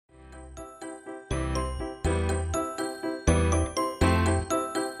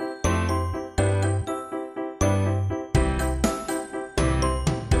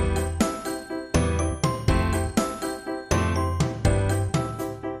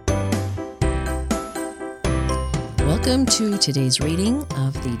Welcome to today's reading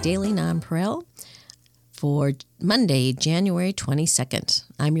of the Daily Non-Pareil for Monday, January 22nd.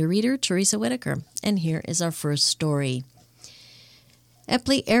 I'm your reader, Teresa Whitaker, and here is our first story.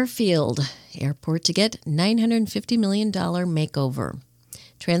 Eppley Airfield Airport to get $950 million makeover.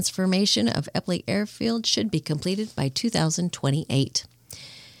 Transformation of Eppley Airfield should be completed by 2028.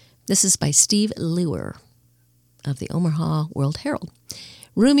 This is by Steve Lewer of the Omaha World Herald.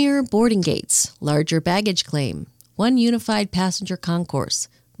 Roomier boarding gates, larger baggage claim, one unified passenger concourse,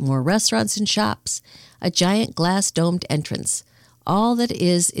 more restaurants and shops, a giant glass-domed entrance. All that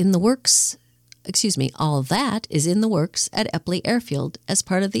is in the works at Eppley Airfield as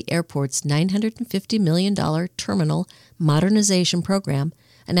part of the airport's $950 million terminal modernization program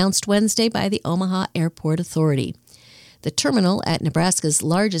announced Wednesday by the Omaha Airport Authority. The terminal at Nebraska's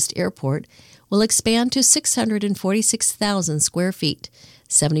largest airport will expand to 646,000 square feet,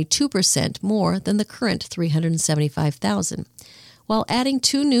 72% more than the current 375,000, while adding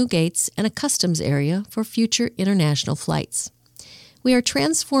 2 new gates and a customs area for future international flights. "We are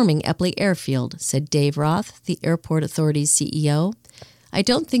transforming Eppley Airfield," said Dave Roth, the Airport Authority's CEO. "I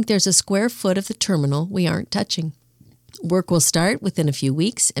don't think there's a square foot of the terminal we aren't touching. Work will start within a few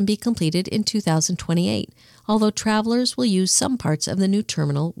weeks and be completed in 2028, although travelers will use some parts of the new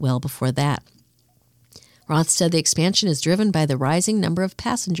terminal well before that." Roth said the expansion is driven by the rising number of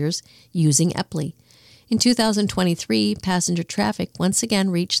passengers using Eppley. In 2023, passenger traffic once again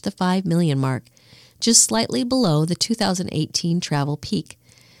reached the 5 million mark, just slightly below the 2018 travel peak.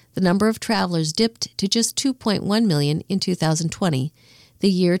 The number of travelers dipped to just 2.1 million in 2020.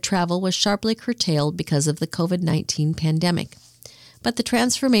 The year travel was sharply curtailed because of the COVID-19 pandemic. But the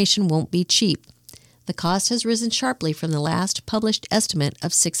transformation won't be cheap. The cost has risen sharply from the last published estimate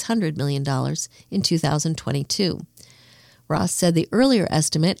of $600 million in 2022. Ross said the earlier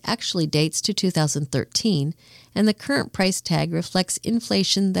estimate actually dates to 2013, and the current price tag reflects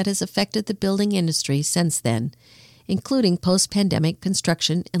inflation that has affected the building industry since then, including post-pandemic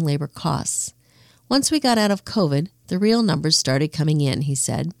construction and labor costs. "Once we got out of COVID, the real numbers started coming in," he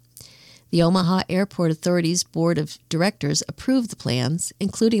said. The Omaha Airport Authority's Board of Directors approved the plans,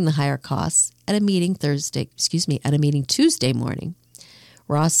 including the higher costs, at a meeting Tuesday morning.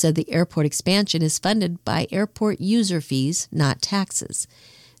 Ross said the airport expansion is funded by airport user fees, not taxes.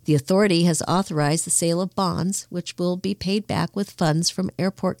 The authority has authorized the sale of bonds, which will be paid back with funds from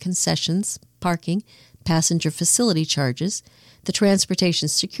airport concessions, parking, passenger facility charges, the Transportation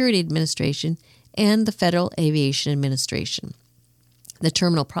Security Administration, and the Federal Aviation Administration. The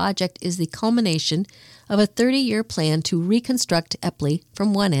terminal project is the culmination of a 30-year plan to reconstruct Eppley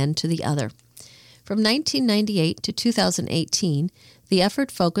from one end to the other. From 1998 to 2018, the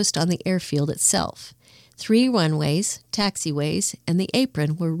effort focused on the airfield itself. 3 runways, taxiways, and the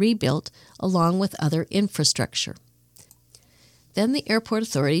apron were rebuilt along with other infrastructure. Then the airport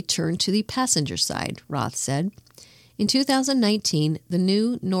authority turned to the passenger side, Roth said. In 2019, the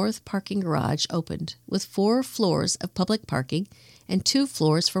new north parking garage opened, with 4 floors of public parking and 2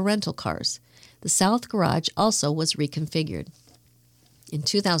 floors for rental cars. The south garage also was reconfigured. In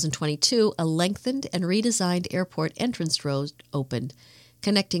 2022, a lengthened and redesigned airport entrance road opened,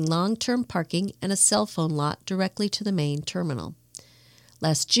 connecting long-term parking and a cell phone lot directly to the main terminal.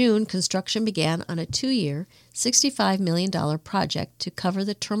 Last June, construction began on a 2-year, $65 million project to cover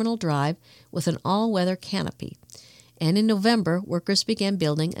the terminal drive with an all-weather canopy. And in November, workers began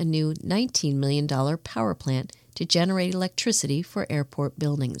building a new $19 million power plant to generate electricity for airport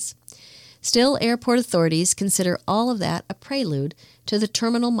buildings. Still, airport authorities consider all of that a prelude to the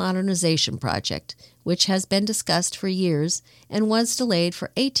terminal modernization project, which has been discussed for years and was delayed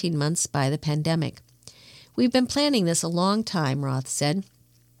for 18 months by the pandemic. "We've been planning this a long time," Roth said.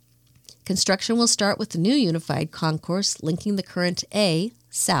 Construction will start with the new unified concourse linking the current A,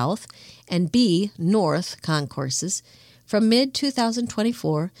 South, and B, North concourses from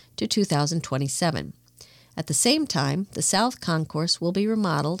mid-2024 to 2027. At the same time, the South Concourse will be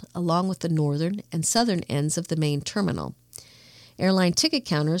remodeled along with the northern and southern ends of the main terminal. Airline ticket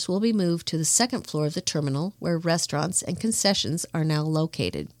counters will be moved to the second floor of the terminal, where restaurants and concessions are now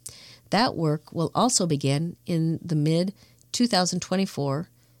located. That work will also begin in the mid-2024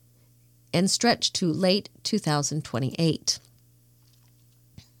 and stretch to late 2028.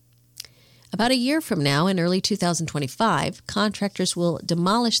 About a year from now, in early 2025, contractors will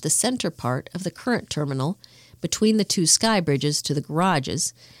demolish the center part of the current terminal between the 2 sky bridges to the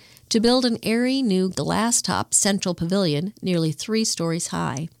garages to build an airy new glass-top central pavilion nearly 3 stories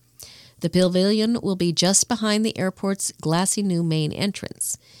high. The pavilion will be just behind the airport's glassy new main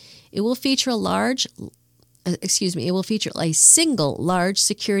entrance. It will feature a large it will feature a single large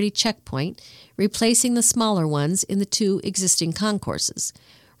security checkpoint, replacing the smaller ones in the two existing concourses.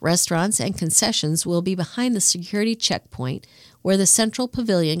 Restaurants and concessions will be behind the security checkpoint where the central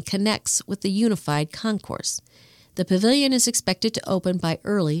pavilion connects with the unified concourse. The pavilion is expected to open by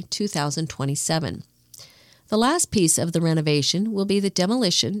early 2027. The last piece of the renovation will be the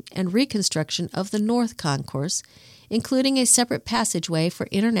demolition and reconstruction of the North Concourse, including a separate passageway for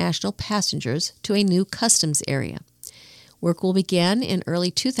international passengers to a new customs area. Work will begin in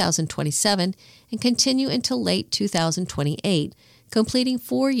early 2027 and continue until late 2028, completing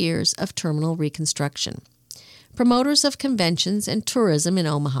 4 years of terminal reconstruction. Promoters of conventions and tourism in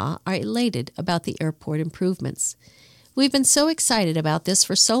Omaha are elated about the airport improvements. "We've been so excited about this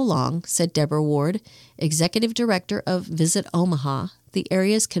for so long," said Deborah Ward, Executive Director of Visit Omaha, the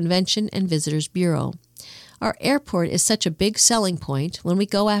area's Convention and Visitors Bureau. "Our airport is such a big selling point when we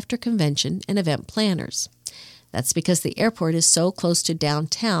go after convention and event planners. That's because the airport is so close to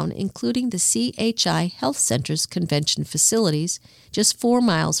downtown, including the CHI Health Center's convention facilities, just 4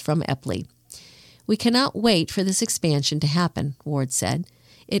 miles from Epley. We cannot wait for this expansion to happen," Ward said.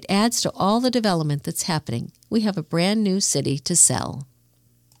 "It adds to all the development that's happening. We have a brand new city to sell."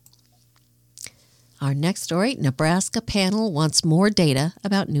 Our next story, Nebraska panel wants more data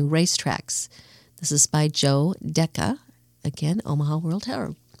about new racetracks. This is by Joe Decca, again, Omaha World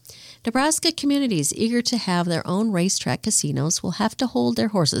Herald. Nebraska communities eager to have their own racetrack casinos will have to hold their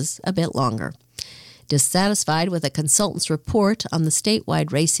horses a bit longer. Dissatisfied with a consultant's report on the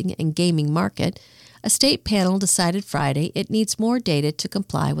statewide racing and gaming market, a state panel decided Friday it needs more data to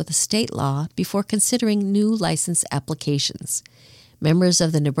comply with a state law before considering new license applications. Members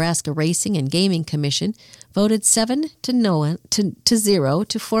of the Nebraska Racing and Gaming Commission voted 7-0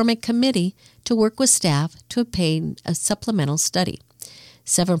 to form a committee to work with staff to obtain a supplemental study.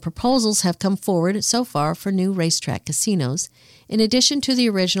 7 proposals have come forward so far for new racetrack casinos, in addition to the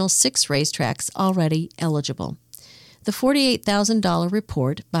original 6 racetracks already eligible. The $48,000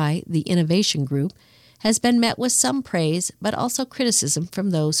 report by the Innovation Group has been met with some praise, but also criticism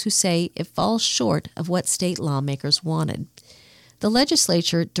from those who say it falls short of what state lawmakers wanted. The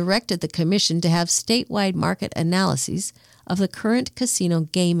legislature directed the commission to have statewide market analyses of the current casino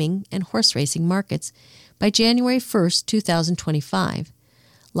gaming and horse racing markets by January 1, 2025.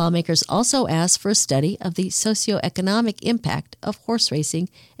 Lawmakers also asked for a study of the socioeconomic impact of horse racing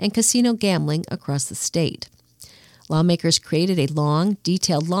and casino gambling across the state. Lawmakers created a long,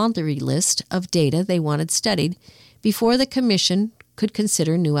 detailed laundry list of data they wanted studied before the commission could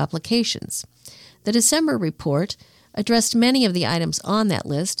consider new applications. The December report addressed many of the items on that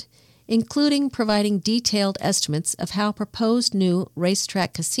list, including providing detailed estimates of how proposed new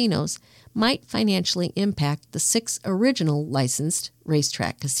racetrack casinos might financially impact the 6 original licensed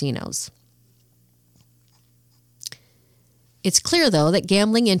racetrack casinos. It's clear, though, that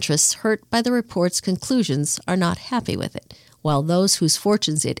gambling interests hurt by the report's conclusions are not happy with it, while those whose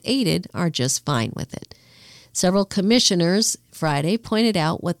fortunes it aided are just fine with it. Several commissioners Friday pointed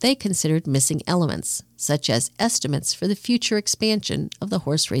out what they considered missing elements, such as estimates for the future expansion of the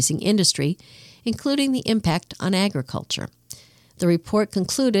horse racing industry, including the impact on agriculture. The report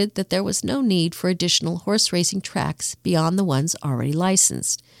concluded that there was no need for additional horse racing tracks beyond the ones already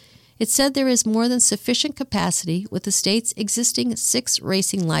licensed. It said there is more than sufficient capacity with the state's existing 6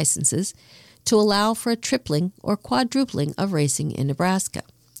 racing licenses to allow for a tripling or quadrupling of racing in Nebraska.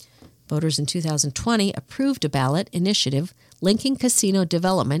 Voters in 2020 approved a ballot initiative linking casino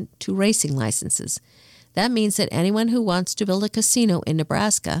development to racing licenses. That means that anyone who wants to build a casino in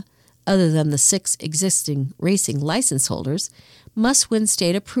Nebraska, other than the 6 existing racing license holders, must win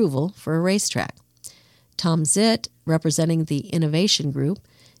state approval for a racetrack. Tom Zitt, representing the Innovation Group,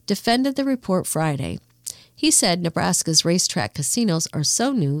 defended the report Friday. He said Nebraska's racetrack casinos are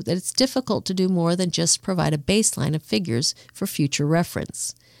so new that it's difficult to do more than just provide a baseline of figures for future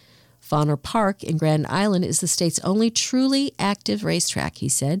reference. Fauner Park in Grand Island is the state's only truly active racetrack, he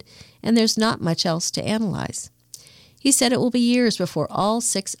said, and there's not much else to analyze. He said it will be years before all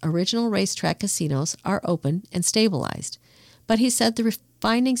 6 original racetrack casinos are open and stabilized, but he said the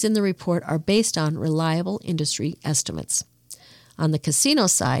findings in the report are based on reliable industry estimates. On the casino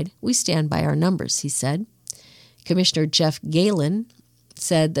side, we stand by our numbers, he said. Commissioner Jeff Galen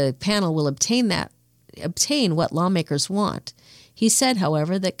said the panel will obtain what lawmakers want. He said,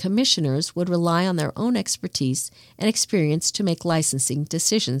 however, that commissioners would rely on their own expertise and experience to make licensing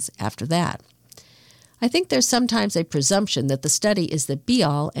decisions after that. I think there's sometimes a presumption that the study is the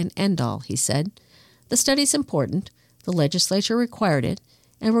be-all and end-all, he said. The study's important, the legislature required it,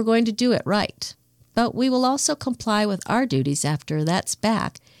 and we're going to do it right. But we will also comply with our duties after that's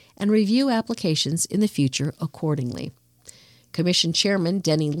back and review applications in the future accordingly. Commission Chairman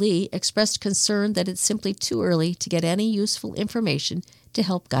Denny Lee expressed concern that it's simply too early to get any useful information to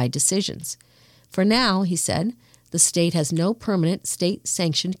help guide decisions. For now, he said, the state has no permanent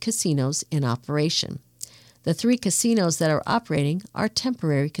state-sanctioned casinos in operation. The 3 casinos that are operating are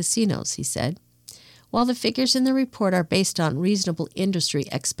temporary casinos, he said. While the figures in the report are based on reasonable industry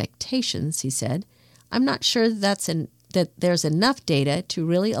expectations, he said, I'm not sure that there's enough data to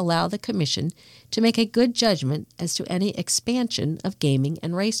really allow the Commission to make a good judgment as to any expansion of gaming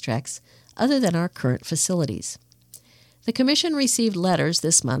and racetracks other than our current facilities. The Commission received letters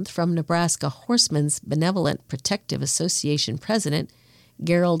this month from Nebraska Horsemen's Benevolent Protective Association President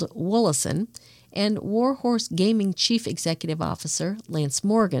Gerald Wollison and Warhorse Gaming Chief Executive Officer Lance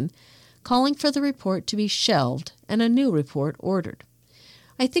Morgan, calling for the report to be shelved and a new report ordered.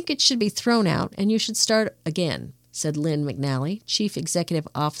 I think it should be thrown out and you should start again, said Lynn McNally, Chief Executive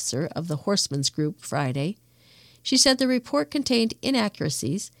Officer of the Horsemen's Group, Friday. She said the report contained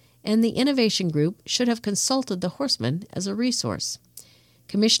inaccuracies and the Innovation Group should have consulted the horsemen as a resource.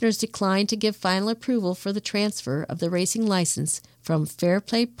 Commissioners declined to give final approval for the transfer of the racing license from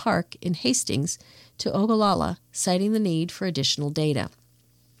Fairplay Park in Hastings to Ogallala, citing the need for additional data.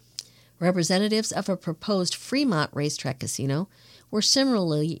 Representatives of a proposed Fremont racetrack casino were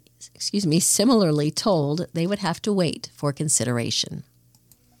similarly told they would have to wait for consideration.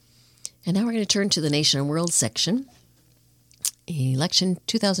 And now we're going to turn to the Nation and World section. Election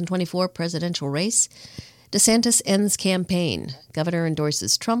 2024 presidential race. DeSantis ends campaign. Governor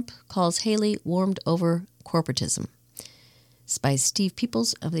endorses Trump, calls Haley warmed over corporatism. It's by Steve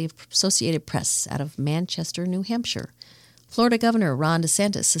Peoples of the Associated Press out of Manchester, New Hampshire. Florida Governor Ron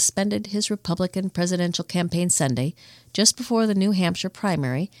DeSantis suspended his Republican presidential campaign Sunday just before the New Hampshire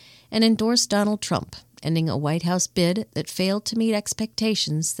primary and endorsed Donald Trump, ending a White House bid that failed to meet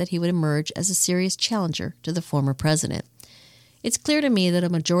expectations that he would emerge as a serious challenger to the former president. It's clear to me that a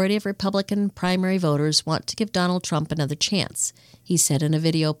majority of Republican primary voters want to give Donald Trump another chance, he said in a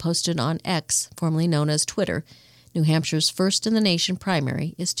video posted on X, formerly known as Twitter. New Hampshire's first-in-the-nation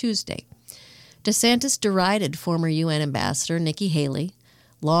primary is Tuesday. DeSantis derided former UN Ambassador Nikki Haley,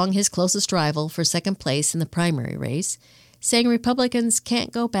 long his closest rival for second place in the primary race, saying Republicans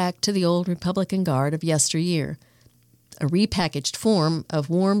can't go back to the old Republican Guard of yesteryear, a repackaged form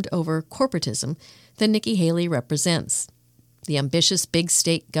of warmed-over corporatism that Nikki Haley represents. The ambitious big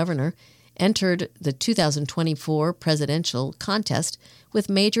state governor entered the 2024 presidential contest with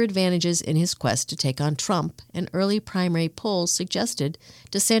major advantages in his quest to take on Trump, and early primary polls suggested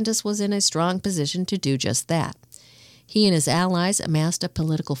DeSantis was in a strong position to do just that. He and his allies amassed a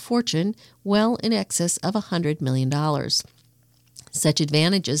political fortune well in excess of $100 million. Such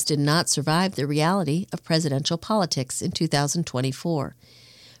advantages did not survive the reality of presidential politics in 2024.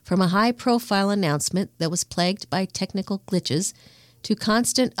 From a high-profile announcement that was plagued by technical glitches to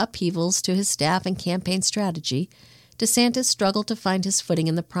constant upheavals to his staff and campaign strategy, DeSantis struggled to find his footing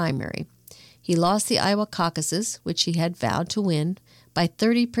in the primary. He lost the Iowa caucuses, which he had vowed to win, by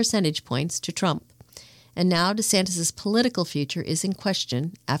 30 percentage points to Trump. And now DeSantis' political future is in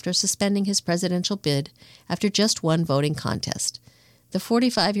question after suspending his presidential bid after just one voting contest. The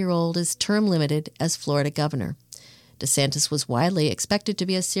 45-year-old is term-limited as Florida governor. DeSantis was widely expected to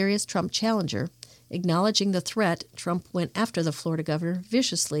be a serious Trump challenger. Acknowledging the threat, Trump went after the Florida governor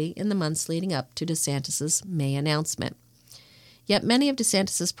viciously in the months leading up to DeSantis' May announcement. Yet many of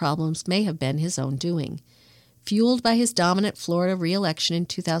DeSantis' problems may have been his own doing. Fueled by his dominant Florida re-election in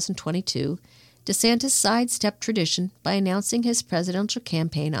 2022, DeSantis sidestepped tradition by announcing his presidential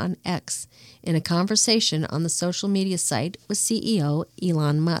campaign on X in a conversation on the social media site with CEO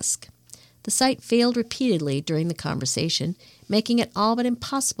Elon Musk. The site failed repeatedly during the conversation, making it all but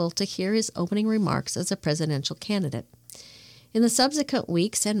impossible to hear his opening remarks as a presidential candidate. In the subsequent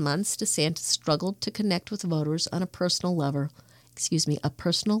weeks and months, DeSantis struggled to connect with voters on a personal level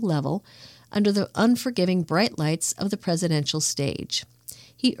under the unforgiving bright lights of the presidential stage.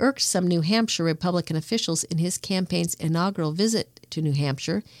 He irked some New Hampshire Republican officials in his campaign's inaugural visit to New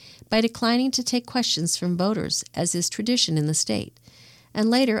Hampshire by declining to take questions from voters, as is tradition in the state. And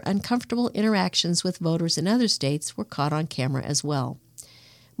later, uncomfortable interactions with voters in other states were caught on camera as well.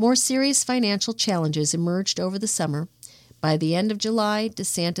 More serious financial challenges emerged over the summer. By the end of July,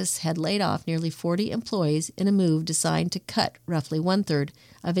 DeSantis had laid off nearly 40 employees in a move designed to cut roughly one-third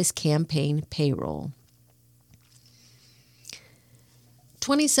of his campaign payroll.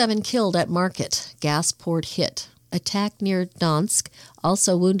 27 killed at market. Gas port hit. Attack near Donetsk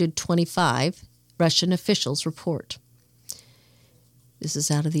also wounded 25, Russian officials report. This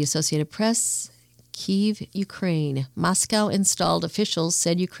is out of the Associated Press. Kyiv, Ukraine. Moscow-installed officials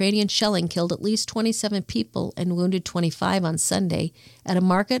said Ukrainian shelling killed at least 27 people and wounded 25 on Sunday at a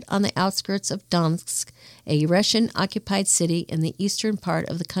market on the outskirts of Donetsk, a Russian-occupied city in the eastern part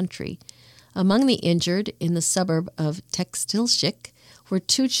of the country. Among the injured in the suburb of Tekstilshik were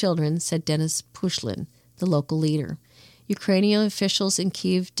 2 children, said Denis Pushlin, the local leader. Ukrainian officials in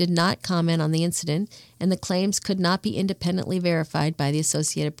Kyiv did not comment on the incident, and the claims could not be independently verified by the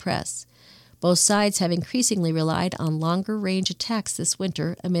Associated Press. Both sides have increasingly relied on longer-range attacks this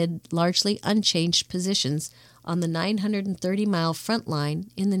winter amid largely unchanged positions on the 930-mile front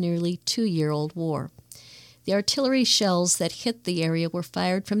line in the nearly 2-year-old war. The artillery shells that hit the area were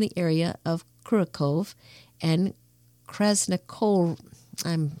fired from the area of Kurakov and Krasnohor.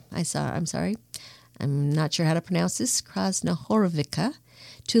 I'm not sure how to pronounce this. Krasnohorovka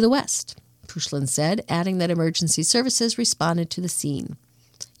to the west, Pushlin said, adding that emergency services responded to the scene.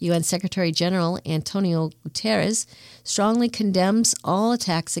 UN Secretary General Antonio Guterres strongly condemns all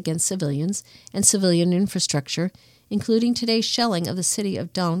attacks against civilians and civilian infrastructure, including today's shelling of the city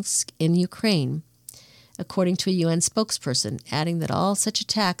of Donetsk in Ukraine, according to a UN spokesperson, adding that all such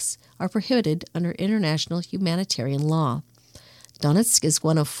attacks are prohibited under international humanitarian law. Donetsk is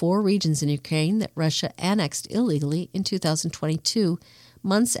one of 4 regions in Ukraine that Russia annexed illegally in 2022,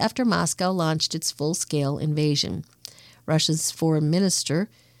 months after Moscow launched its full-scale invasion. Russia's foreign ministry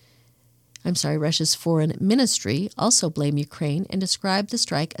also blamed Ukraine and described the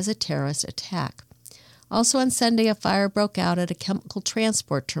strike as a terrorist attack. Also on Sunday, a fire broke out at a chemical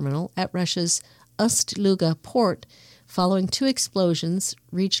transport terminal at Russia's Ust-Luga port following 2 explosions,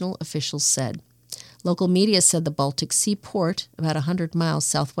 regional officials said. Local media said the Baltic Sea port, about 100 miles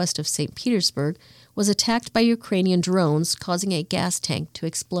southwest of St. Petersburg, was attacked by Ukrainian drones, causing a gas tank to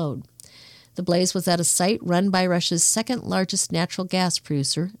explode. The blaze was at a site run by Russia's second-largest natural gas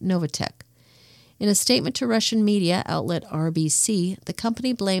producer, Novatek. In a statement to Russian media outlet RBC, the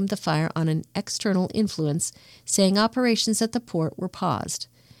company blamed the fire on an external influence, saying operations at the port were paused.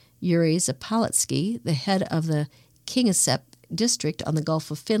 Yuri Zapalitsky, the head of the Kingisepp district on the Gulf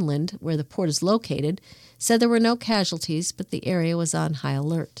of Finland, where the port is located, said there were no casualties, but the area was on high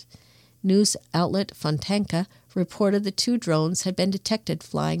alert. News outlet Fontanka reported the 2 drones had been detected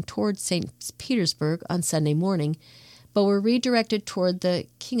flying toward St. Petersburg on Sunday morning, but were redirected toward the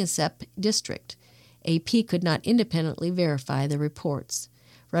Kingisepp district. AP could not independently verify the reports.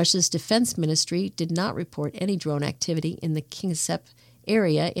 Russia's defense ministry did not report any drone activity in the Kingisepp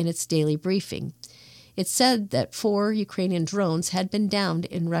area in its daily briefing. It said that 4 Ukrainian drones had been downed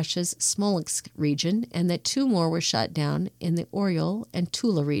in Russia's Smolensk region and that 2 more were shot down in the Oryol and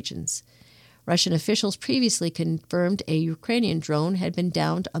Tula regions. Russian officials previously confirmed a Ukrainian drone had been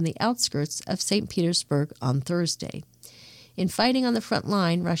downed on the outskirts of St. Petersburg on Thursday. In fighting on the front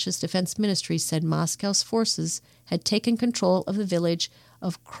line, Russia's defense ministry said Moscow's forces had taken control of the village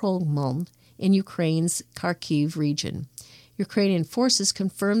of Kromlin in Ukraine's Kharkiv region. Ukrainian forces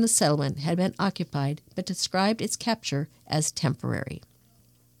confirmed the settlement had been occupied, but described its capture as temporary.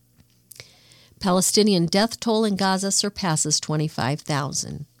 Palestinian death toll in Gaza surpasses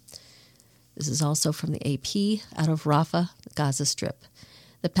 25,000. This is also from the AP out of Rafah, the Gaza Strip.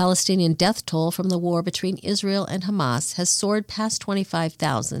 The Palestinian death toll from the war between Israel and Hamas has soared past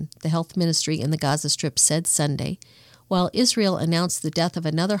 25,000, the health ministry in the Gaza Strip said Sunday, while Israel announced the death of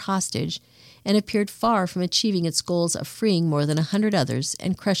another hostage and appeared far from achieving its goals of freeing more than 100 others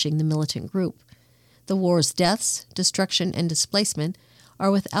and crushing the militant group. The war's deaths, destruction, and displacement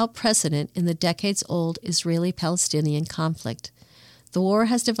are without precedent in the decades-old Israeli-Palestinian conflict. The war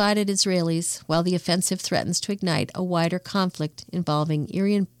has divided Israelis, while the offensive threatens to ignite a wider conflict involving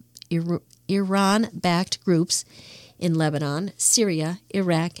Iran-backed groups in Lebanon, Syria,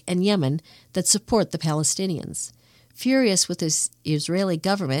 Iraq, and Yemen that support the Palestinians. Furious with the Israeli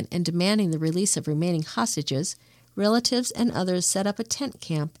government and demanding the release of remaining hostages, relatives and others set up a tent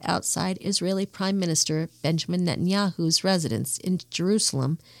camp outside Israeli Prime Minister Benjamin Netanyahu's residence in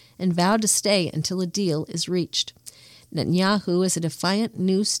Jerusalem and vowed to stay until a deal is reached. Netanyahu,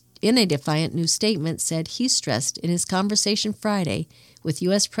 in a defiant new statement, said he stressed in his conversation Friday with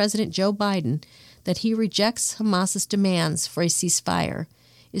U.S. President Joe Biden that he rejects Hamas's demands for a ceasefire,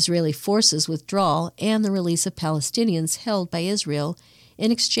 Israeli forces' withdrawal, and the release of Palestinians held by Israel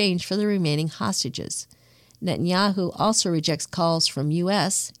in exchange for the remaining hostages. Netanyahu also rejects calls from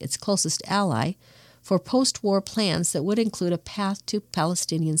U.S., its closest ally, for post-war plans that would include a path to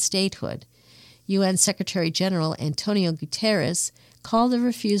Palestinian statehood. UN Secretary General Antonio Guterres called the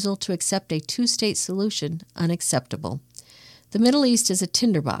refusal to accept a 2-state solution unacceptable. The Middle East is a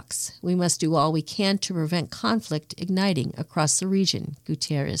tinderbox. We must do all we can to prevent conflict igniting across the region,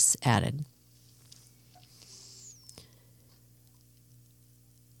 Guterres added.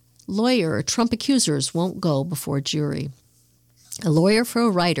 Lawyer, Trump accusers won't go before jury. A lawyer for a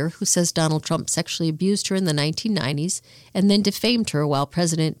writer who says Donald Trump sexually abused her in the 1990s and then defamed her while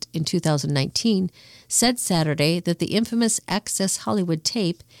president in 2019 said Saturday that the infamous Access Hollywood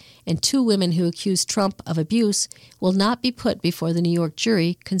tape and 2 women who accused Trump of abuse will not be put before the New York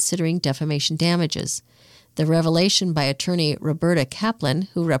jury considering defamation damages. The revelation by attorney Roberta Kaplan,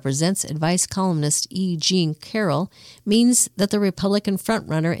 who represents advice columnist E. Jean Carroll, means that the Republican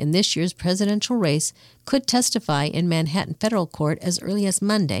frontrunner in this year's presidential race could testify in Manhattan federal court as early as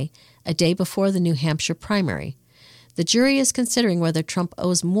Monday, a day before the New Hampshire primary. The jury is considering whether Trump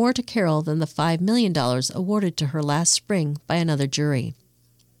owes more to Carroll than the $5 million awarded to her last spring by another jury.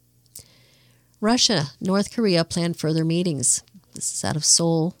 Russia, North Korea plan further meetings. This is out of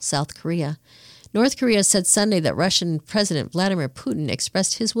Seoul, South Korea. North Korea said Sunday that Russian President Vladimir Putin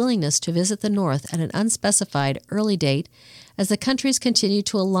expressed his willingness to visit the North at an unspecified early date as the countries continue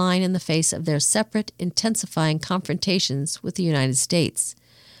to align in the face of their separate, intensifying confrontations with the United States.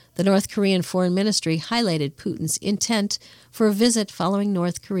 The North Korean Foreign Ministry highlighted Putin's intent for a visit following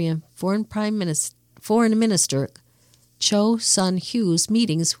North Korean Foreign Minister Cho Sun-hyu's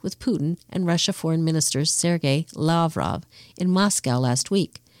meetings with Putin and Russia Foreign Minister Sergei Lavrov in Moscow last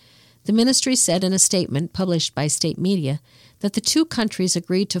week. The ministry said in a statement published by state media that the 2 countries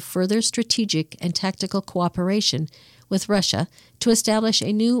agreed to further strategic and tactical cooperation with Russia to establish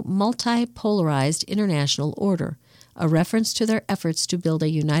a new multipolarized international order, a reference to their efforts to build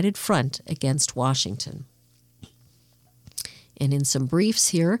a united front against Washington. And in some briefs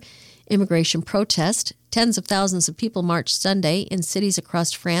here, immigration protest. Tens of thousands of people marched Sunday in cities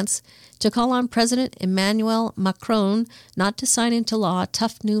across France to call on President Emmanuel Macron not to sign into law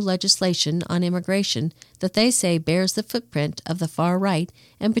tough new legislation on immigration that they say bears the footprint of the far right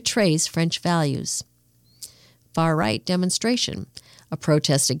and betrays French values. Far right demonstration. A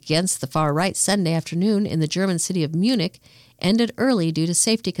protest against the far right Sunday afternoon in the German city of Munich ended early due to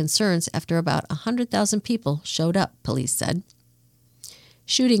safety concerns after about 100,000 people showed up, police said.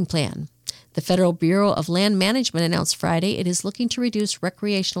 Shooting plan. The Federal Bureau of Land Management announced Friday it is looking to reduce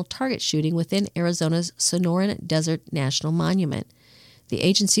recreational target shooting within Arizona's Sonoran Desert National Monument. The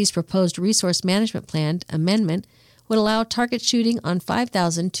agency's proposed resource management plan amendment would allow target shooting on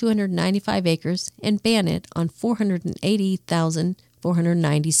 5,295 acres and ban it on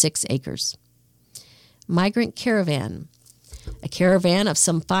 480,496 acres. Migrant caravan. A caravan of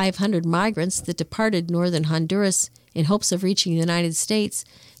some 500 migrants that departed northern Honduras in hopes of reaching the United States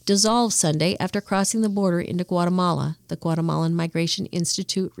dissolved Sunday after crossing the border into Guatemala, the Guatemalan Migration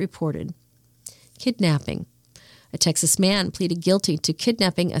Institute reported. Kidnapping. A Texas man pleaded guilty to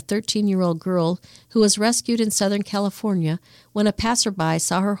kidnapping a 13-year-old girl who was rescued in Southern California when a passerby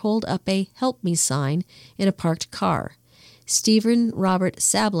saw her hold up a "Help Me" sign in a parked car. Stephen Robert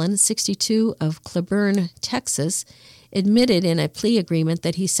Sablin, 62, of Cleburne, Texas, admitted in a plea agreement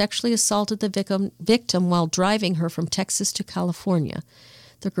that he sexually assaulted the victim while driving her from Texas to California.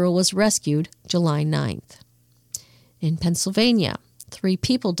 The girl was rescued July 9th. In Pennsylvania, 3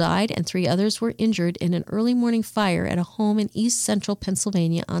 people died and 3 others were injured in an early morning fire at a home in east-central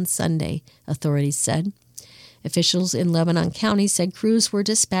Pennsylvania on Sunday, authorities said. Officials in Lebanon County said crews were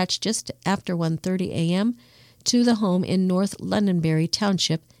dispatched just after 1:30 a.m. to the home in North Londonderry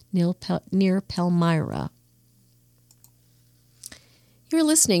Township near Palmyra. You're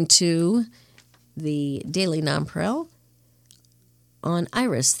listening to the Daily Nonpareil on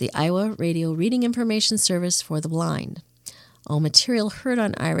IRIS, the Iowa Radio Reading Information Service for the Blind. All material heard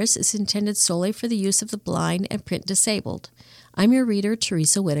on IRIS is intended solely for the use of the blind and print disabled. I'm your reader,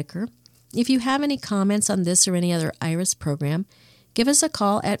 Teresa Whitaker. If you have any comments on this or any other IRIS program, give us a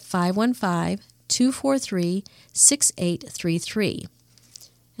call at 515-243-6833.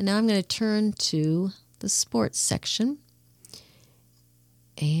 And now I'm going to turn to the sports section.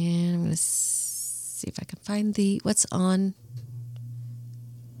 And I'm going to see if I can find what's on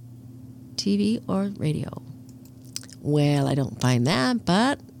TV or radio. Well, I don't find that,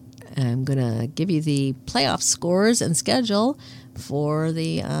 but I'm going to give you the playoff scores and schedule for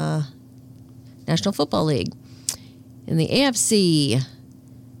the National Football League. In the AFC,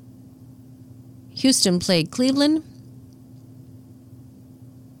 Houston played Cleveland.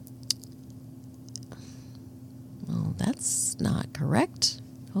 Well, that's not correct.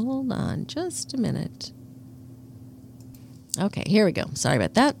 Hold on just a minute. Okay, here we go. Sorry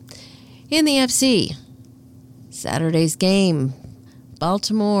about that. In the AFC, Saturday's game,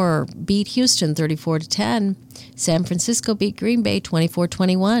 Baltimore beat Houston 34-10. San Francisco beat Green Bay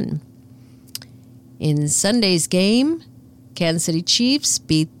 24-21. In Sunday's game, Kansas City Chiefs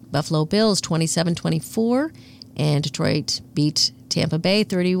beat Buffalo Bills 27-24, and Detroit beat Tampa Bay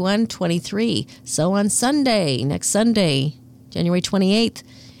 31-23. So on Sunday, next Sunday, January 28th,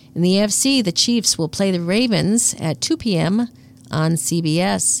 in the AFC, the Chiefs will play the Ravens at 2 p.m. on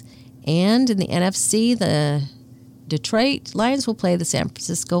CBS. And in the NFC, the Detroit Lions will play the San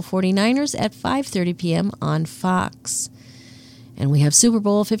Francisco 49ers at 5:30 p.m. on Fox. And we have Super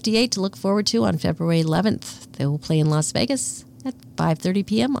Bowl 58 to look forward to on February 11th. They will play in Las Vegas at 5:30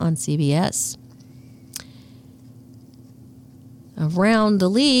 p.m. on CBS. Around the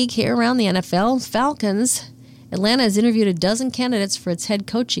league, here around the NFL, Falcons, Atlanta has interviewed a dozen candidates for its head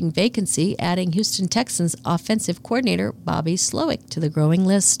coaching vacancy, adding Houston Texans offensive coordinator Bobby Slowick to the growing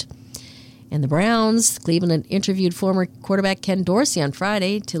list. And the Browns, Cleveland interviewed former quarterback Ken Dorsey on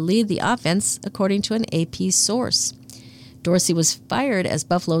Friday to lead the offense, according to an AP source. Dorsey was fired as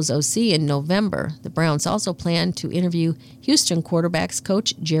Buffalo's OC in November. The Browns also plan to interview Houston quarterbacks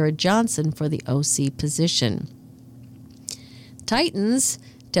coach Jared Johnson for the OC position. Titans,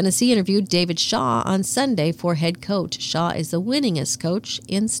 Tennessee interviewed David Shaw on Sunday for head coach. Shaw is the winningest coach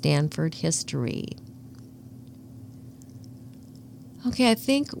in Stanford history. Okay, I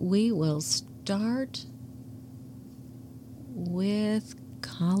think we will start with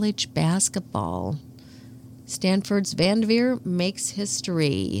college basketball. Stanford's Vanderveer makes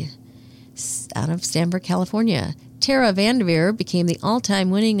history. Out of Stanford, California, Tara Vanderveer became the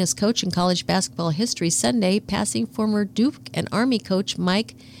all-time winningest coach in college basketball history Sunday, passing former Duke and Army coach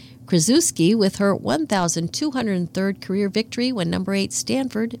Mike Krzyzewski with her 1,203rd career victory when number 8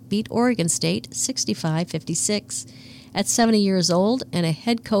 Stanford beat Oregon State 65-56. At 70 years old and a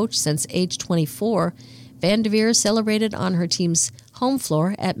head coach since age 24, Vanderveer celebrated on her team's home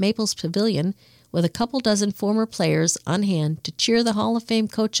floor at Maples Pavilion with a couple dozen former players on hand to cheer the Hall of Fame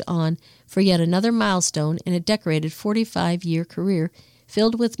coach on for yet another milestone in a decorated 45-year career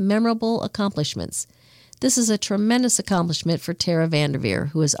filled with memorable accomplishments. This is a tremendous accomplishment for Tara Vanderveer,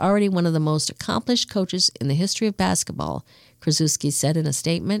 who is already one of the most accomplished coaches in the history of basketball, Krzyzewski said in a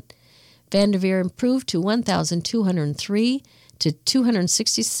statement. Vanderveer improved to 1,203 to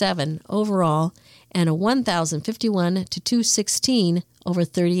 267 overall and a 1,051 to 216 over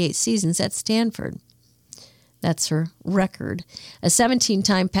 38 seasons at Stanford. That's her record. A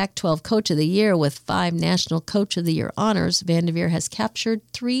 17-time Pac-12 Coach of the Year with 5 National Coach of the Year honors, Vanderveer has captured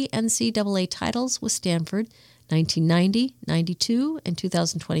 3 NCAA titles with Stanford, 1990, 92, and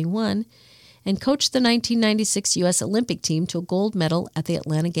 2021, and coached the 1996 U.S. Olympic team to a gold medal at the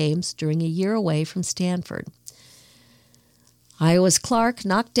Atlanta Games during a year away from Stanford. Iowa's Clark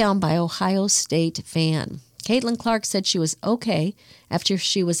knocked down by Ohio State fan. Caitlin Clark said she was okay after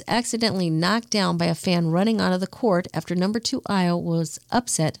she was accidentally knocked down by a fan running onto the court after number 2 Iowa was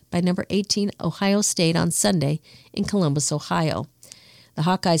upset by number 18 Ohio State on Sunday in Columbus, Ohio. The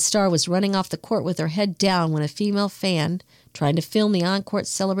Hawkeye star was running off the court with her head down when a female fan, trying to film the on-court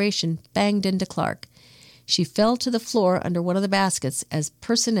celebration, banged into Clark. She fell to the floor under one of the baskets as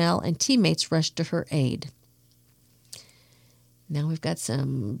personnel and teammates rushed to her aid. Now we've got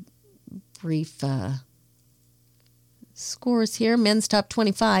some brief scores here. Men's top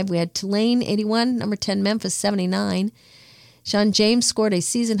 25. We had Tulane 81, number 10 Memphis 79. Sean James scored a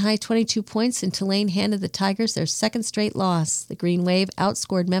season-high 22 points, and Tulane handed the Tigers their second straight loss. The Green Wave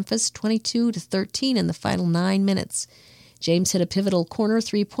outscored Memphis 22-13 in the final 9 minutes. James hit a pivotal corner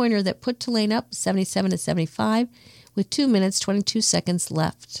three-pointer that put Tulane up 77-75 with 2 minutes 22 seconds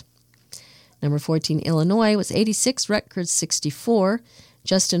left. Number 14 Illinois was 86, Rutgers 64.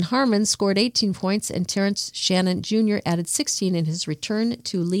 Justin Harmon scored 18 points, and Terrence Shannon Jr. added 16 in his return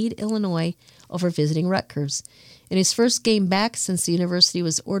to lead Illinois over visiting Rutgers. In his first game back since the university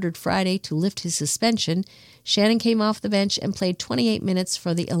was ordered Friday to lift his suspension, Shannon came off the bench and played 28 minutes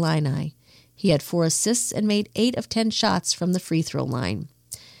for the Illini. He had 4 assists and made 8 of 10 shots from the free throw line.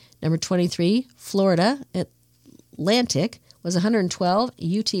 Number 23, Florida Atlantic was 112,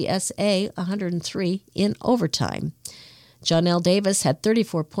 UTSA 103 in overtime. Jonell Davis had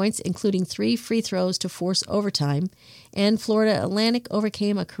 34 points, including 3 free throws to force overtime, and Florida Atlantic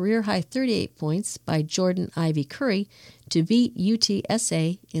overcame a career-high 38 points by Jordan Ivy Curry to beat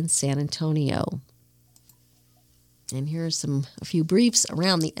UTSA in San Antonio. And here are a few briefs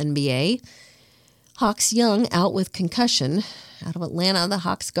around the NBA. Hawks Young out with concussion. Out of Atlanta, the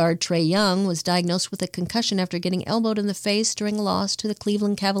Hawks guard Trae Young was diagnosed with a concussion after getting elbowed in the face during a loss to the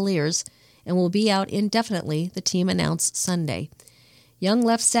Cleveland Cavaliers and will be out indefinitely, the team announced Sunday. Young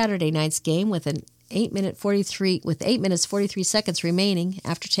left Saturday night's game with 8 minutes 43 seconds remaining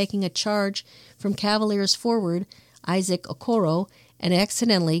after taking a charge from Cavaliers forward Isaac Okoro and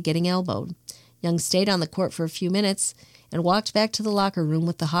accidentally getting elbowed. Young stayed on the court for a few minutes and walked back to the locker room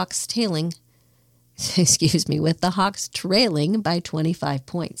with the Hawks with the Hawks trailing by 25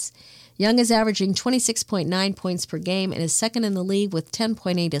 points. Young is averaging 26.9 points per game and is second in the league with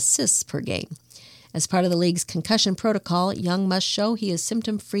 10.8 assists per game. As part of the league's concussion protocol, Young must show he is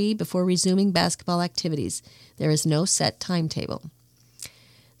symptom-free before resuming basketball activities. There is no set timetable.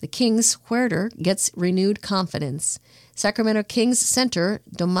 The Kings' Huerter gets renewed confidence. Sacramento Kings center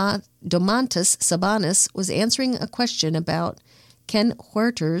Domantas Sabonis was answering a question about Ken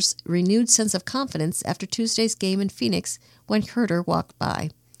Huerter's renewed sense of confidence after Tuesday's game in Phoenix when Huerter walked by.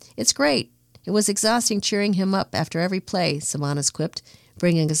 "It's great. It was exhausting cheering him up after every play," Sabonis quipped,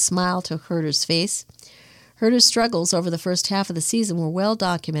 bringing a smile to Huerter's face. Huerter's struggles over the first half of the season were well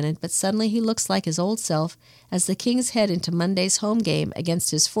documented, but suddenly he looks like his old self as the Kings head into Monday's home game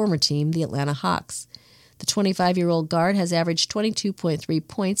against his former team, the Atlanta Hawks. The 25-year-old guard has averaged 22.3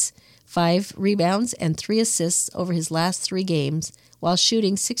 points, 5 rebounds, and 3 assists over his last 3 games, while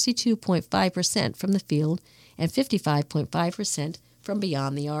shooting 62.5% from the field and 55.5% from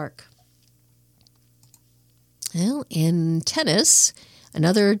beyond the arc. Well, in tennis,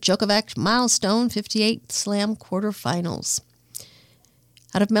 another Djokovic milestone, 58th Slam quarterfinals.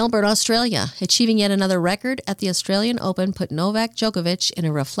 Out of Melbourne, Australia, achieving yet another record at the Australian Open put Novak Djokovic in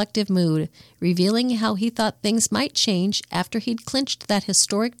a reflective mood, revealing how he thought things might change after he'd clinched that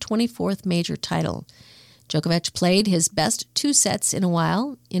historic 24th major title. Djokovic played his best 2 sets in a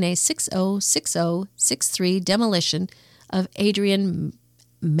while in a 6-0, 6-0, 6-3 demolition of Adrian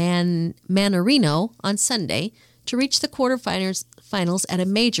Mannarino on Sunday to reach the quarterfinals at a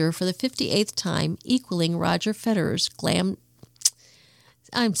major for the 58th time, equaling Roger Federer's Grand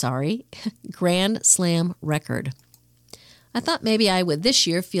Slam record. "I thought maybe I would this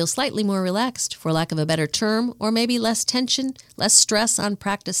year feel slightly more relaxed, for lack of a better term, or maybe less tension, less stress on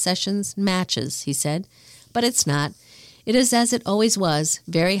practice sessions, matches," he said. "But it's not. It is as it always was,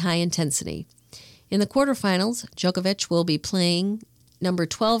 very high intensity." In the quarterfinals, Djokovic will be playing number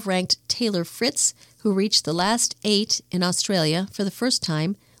 12 ranked Taylor Fritz, who reached the last 8 in Australia for the first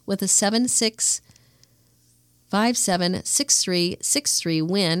time with a 7-6, 5-7, 6-3, 6-3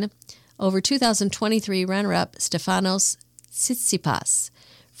 win over 2023 runner-up Stefanos Tsitsipas.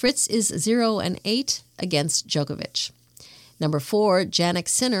 Fritz is 0-8 against Djokovic. Number 4, Jannik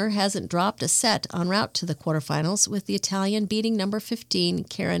Sinner hasn't dropped a set en route to the quarterfinals, with the Italian beating number 15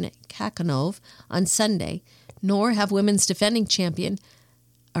 Karen Khachanov on Sunday, nor have women's defending champion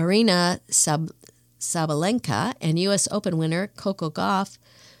Aryna Sabalenka and U.S. Open winner Coco Gauff,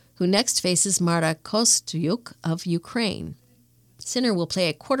 who next faces Marta Kostyuk of Ukraine. Sinner will play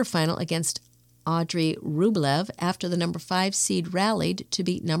a quarterfinal against Audrey Rublev after the number 5 seed rallied to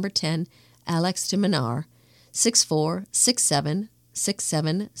beat number 10 Alex de Minaur 6-4, 6-7,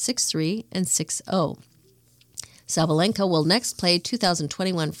 6-7, 6-3, and 6-0. Sabalenka will next play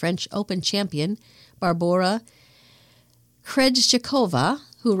 2021 French Open champion Barbora Krejcikova,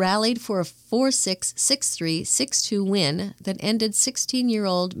 who rallied for a 4-6, 6-3, 6-2 win that ended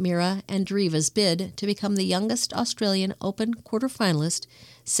 16-year-old Mira Andreeva's bid to become the youngest Australian Open quarterfinalist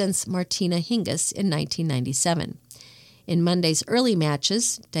since Martina Hingis in 1997. In Monday's early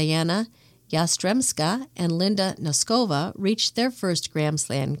matches, Diana Yastremska and Linda Noskova reached their first Grand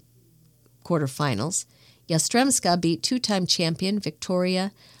Slam quarterfinals. Yastremska beat 2-time champion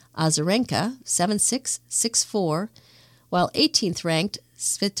Victoria Azarenka 7-6, 6-4, while 18th-ranked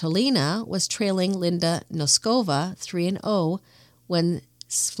Svitolina was trailing Linda Noskova 3-0 when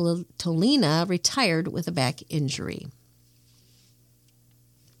Svitolina retired with a back injury.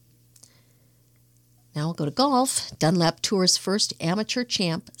 Now we'll go to golf. Dunlap Tour's first amateur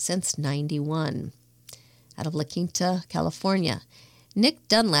champ since '91. Out of La Quinta, California, Nick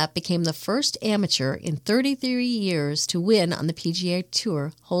Dunlap became the first amateur in 33 years to win on the PGA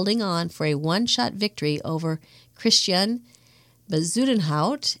Tour, holding on for a one-shot victory over Christian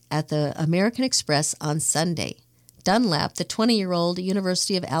Bezuidenhout at the American Express on Sunday. Dunlap, the 20-year-old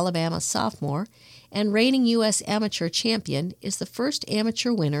University of Alabama sophomore and reigning U.S. amateur champion, is the first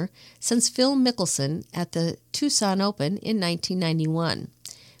amateur winner since Phil Mickelson at the Tucson Open in 1991.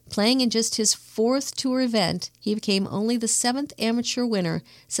 Playing in just his 4th tour event, he became only the 7th amateur winner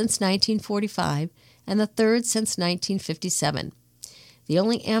since 1945 and the 3rd since 1957. The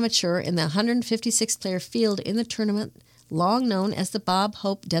only amateur in the 156-player field in the tournament, long known as the Bob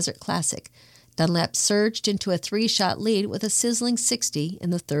Hope Desert Classic, Dunlap surged into a 3-shot lead with a sizzling 60 in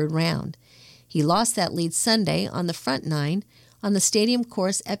the 3rd round. He lost that lead Sunday on the front 9 on the stadium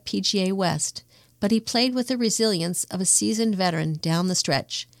course at PGA West, but he played with the resilience of a seasoned veteran down the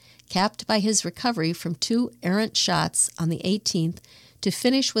stretch, capped by his recovery from 2 errant shots on the 18th to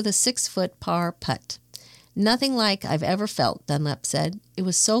finish with a 6-foot par putt. Nothing like I've ever felt, Dunlap said. It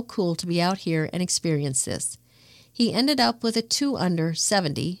was so cool to be out here and experience this. He ended up with a 2 under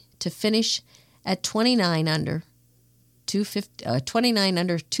 70 to finish at 29 under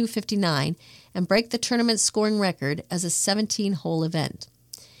 259 and break the tournament scoring record as a 17-hole event.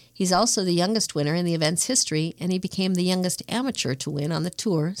 He's also the youngest winner in the event's history, and he became the youngest amateur to win on the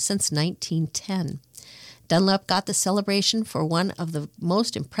tour since 1910. Dunlap got the celebration for one of the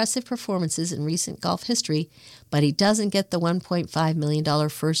most impressive performances in recent golf history, but he doesn't get the $1.5 million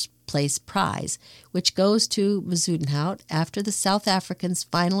first-place prize, which goes to Bezuidenhout after the South African's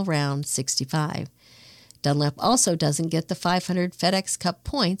final round 65. Dunlap also doesn't get the 500 FedEx Cup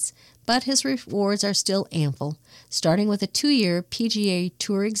points, but his rewards are still ample, starting with a 2-year PGA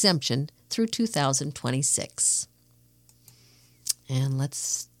Tour exemption through 2026. And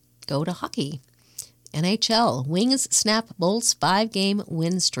let's go to hockey. NHL, Wings snap Bolts' 5-game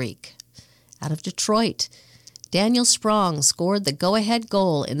win streak. Out of Detroit, Daniel Sprong scored the go-ahead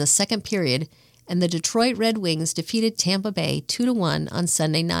goal in the second period, and the Detroit Red Wings defeated Tampa Bay 2-1 on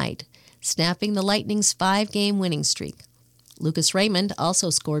Sunday night, snapping the Lightning's 5-game winning streak. Lucas Raymond also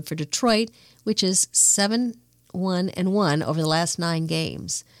scored for Detroit, which is 7-1-1 over the last 9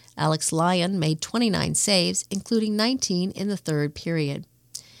 games. Alex Lyon made 29 saves, including 19 in the third period.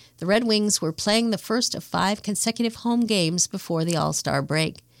 The Red Wings were playing the first of 5 consecutive home games before the All-Star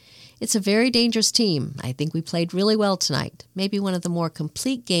break. It's a very dangerous team. I think we played really well tonight. Maybe one of the more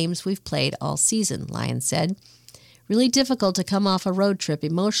complete games we've played all season, Lyon said. Really difficult to come off a road trip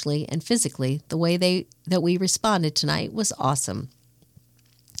emotionally and physically. The way that we responded tonight was awesome.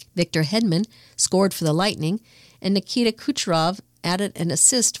 Victor Hedman scored for the Lightning, and Nikita Kucherov added an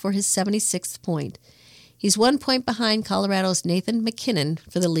assist for his 76th point. He's 1 point behind Colorado's Nathan MacKinnon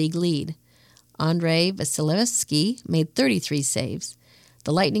for the league lead. Andrei Vasilevsky made 33 saves.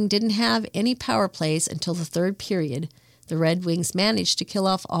 The Lightning didn't have any power plays until the third period. The Red Wings managed to kill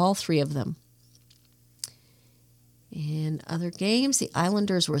off all 3 of them. In other games, the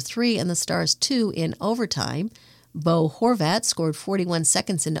Islanders were 3 and the Stars 2 in overtime. Bo Horvat scored 41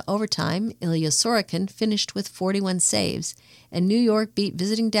 seconds into overtime. Ilya Sorokin finished with 41 saves. And New York beat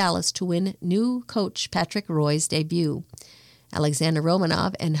visiting Dallas to win new coach Patrick Roy's debut. Alexander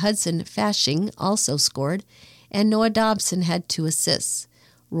Romanov and Hudson Fasching also scored, and Noah Dobson had 2 assists.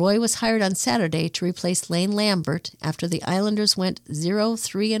 Roy was hired on Saturday to replace Lane Lambert after the Islanders went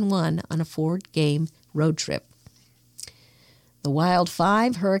 0-3-1 on a 4-game road trip. The Wild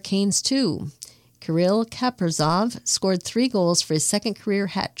 5, Hurricanes 2. Kirill Kaprizov scored 3 goals for his second career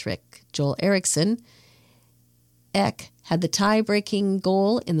hat trick. Joel Eriksson Ek had the tie-breaking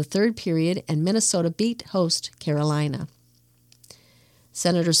goal in the third period, and Minnesota beat host Carolina.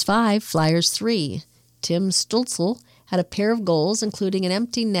 Senators 5, Flyers 3. Tim Stützle had a pair of goals, including an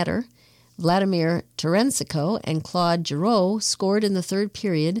empty netter. Vladimir Tarasenko and Claude Giroux scored in the third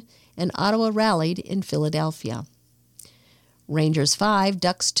period, and Ottawa rallied in Philadelphia. Rangers 5,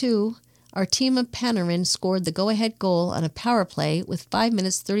 Ducks 2. Artema Panarin scored the go-ahead goal on a power play with 5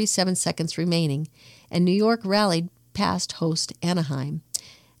 minutes 37 seconds remaining, and New York rallied past host Anaheim.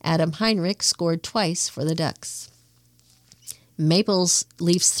 Adam Heinrich scored twice for the Ducks. Maples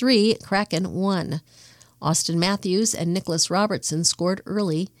Leafs 3, Kraken 1. Austin Matthews and Nicholas Robertson scored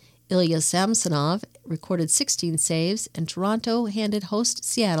early. Ilya Samsonov recorded 16 saves, and Toronto handed host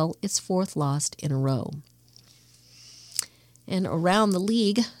Seattle its 4th loss in a row. And around the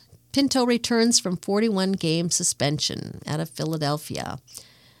league, Pinto returns from 41-game suspension out of Philadelphia.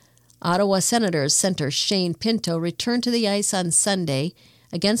 Ottawa Senators center Shane Pinto returned to the ice on Sunday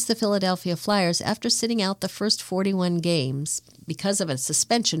against the Philadelphia Flyers after sitting out the first 41 games because of a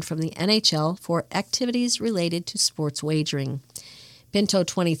suspension from the NHL for activities related to sports wagering. Pinto,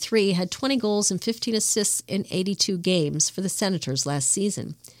 23, had 20 goals and 15 assists in 82 games for the Senators last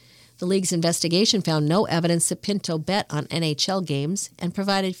season. The league's investigation found no evidence that Pinto bet on NHL games and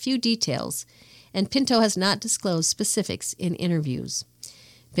provided few details, and Pinto has not disclosed specifics in interviews.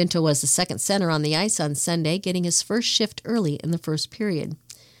 Pinto was the second center on the ice on Sunday, getting his first shift early in the first period.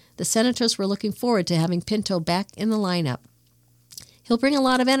 The Senators were looking forward to having Pinto back in the lineup. He'll bring a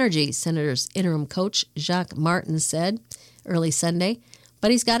lot of energy, Senators interim coach Jacques Martin said early Sunday,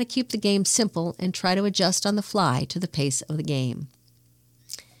 but he's got to keep the game simple and try to adjust on the fly to the pace of the game.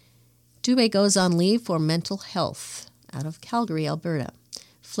 Dubé goes on leave for mental health out of Calgary, Alberta.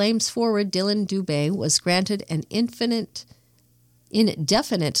 Flames forward Dylan Dubé was granted an indefinite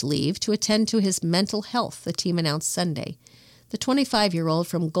leave to attend to his mental health, the team announced Sunday. The 25-year-old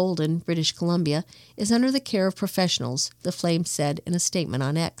from Golden, British Columbia, is under the care of professionals, the Flames said in a statement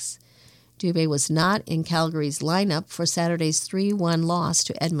on X. Dubé was not in Calgary's lineup for Saturday's 3-1 loss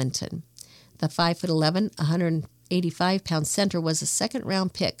to Edmonton. The 5'11", 185-pound center was a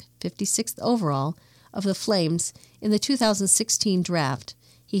second-round pick, 56th overall, of the Flames in the 2016 draft.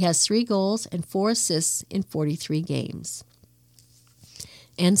 He has 3 goals and 4 assists in 43 games.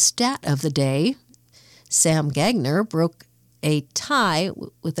 And stat of the day, Sam Gagner broke a tie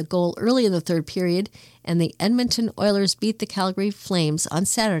with a goal early in the third period, and the Edmonton Oilers beat the Calgary Flames on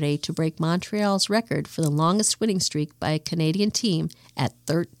Saturday to break Montreal's record for the longest winning streak by a Canadian team at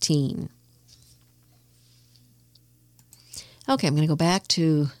 13. Okay, I'm going to go back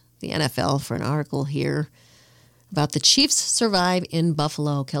to the NFL for an article here about the Chiefs survive in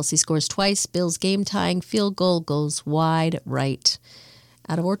Buffalo. Kelsey scores twice. Bills game-tying field goal goes wide right.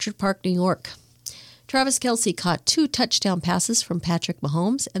 Out of Orchard Park, New York. Travis Kelce caught 2 touchdown passes from Patrick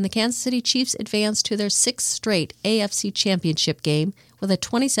Mahomes, and the Kansas City Chiefs advanced to their 6th straight AFC Championship game with a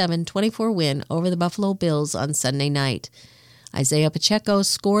 27-24 win over the Buffalo Bills on Sunday night. Isaiah Pacheco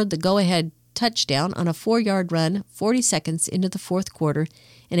scored the go-ahead touchdown on a 4-yard run 40 seconds into the fourth quarter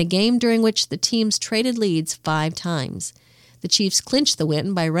in a game during which the teams traded leads 5 times. The Chiefs clinched the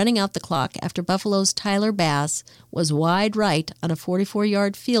win by running out the clock after Buffalo's Tyler Bass was wide right on a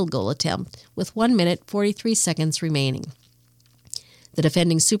 44-yard field goal attempt with 1 minute 43 seconds remaining. The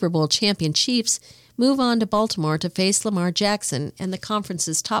defending Super Bowl champion Chiefs move on to Baltimore to face Lamar Jackson and the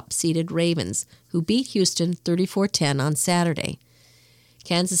conference's top-seeded Ravens, who beat Houston 34-10 on Saturday.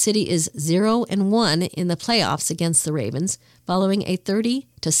 Kansas City is 0-1 in the playoffs against the Ravens, following a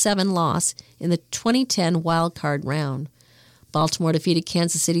 30-7 loss in the 2010 wild card round. Baltimore defeated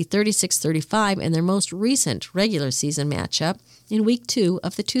Kansas City 36-35 in their most recent regular season matchup in Week 2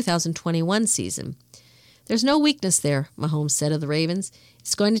 of the 2021 season. There's no weakness there, Mahomes said of the Ravens.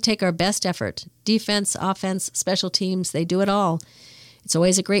 It's going to take our best effort. Defense, offense, special teams, they do it all. It's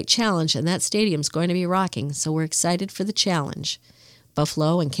always a great challenge, and that stadium's going to be rocking, so we're excited for the challenge.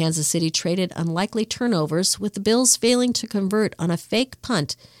 Buffalo and Kansas City traded unlikely turnovers, with the Bills failing to convert on a fake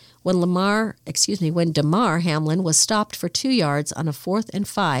punt when Damar Hamlin was stopped for 2 yards on a 4th and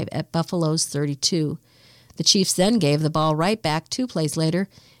 5 at Buffalo's 32. The Chiefs then gave the ball right back 2 plays later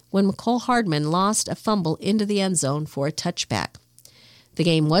when McCole Hardman lost a fumble into the end zone for a touchback. The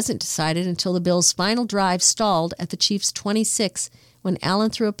game wasn't decided until the Bills' final drive stalled at the Chiefs' 26 when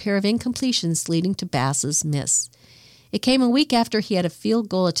Allen threw a pair of incompletions leading to Bass's miss. It came a week after he had a field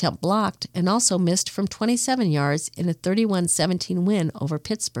goal attempt blocked and also missed from 27 yards in a 31-17 win over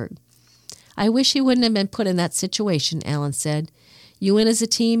Pittsburgh. I wish he wouldn't have been put in that situation, Allen said. You win as a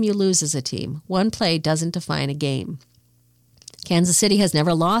team, you lose as a team. One play doesn't define a game. Kansas City has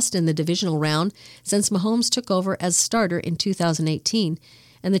never lost in the divisional round since Mahomes took over as starter in 2018,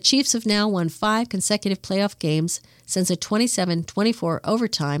 and the Chiefs have now won 5 consecutive playoff games since a 27-24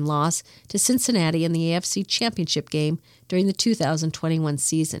 overtime loss to Cincinnati in the AFC Championship game during the 2021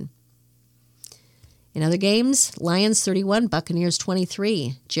 season. In other games, Lions 31, Buccaneers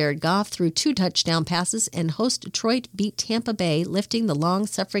 23. Jared Goff threw 2 touchdown passes, and host Detroit beat Tampa Bay, lifting the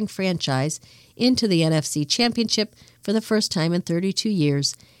long-suffering franchise into the NFC Championship for the first time in 32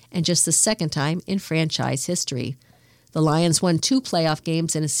 years and just the second time in franchise history. The Lions won 2 playoff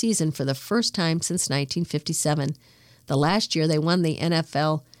games in a season for the first time since 1957. The last year they won the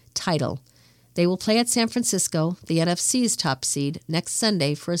NFL title. They will play at San Francisco, the NFC's top seed, next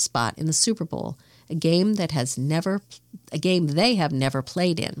Sunday for a spot in the Super Bowl, a game they have never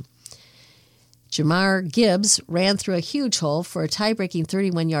played in. Jahmyr Gibbs ran through a huge hole for a tie-breaking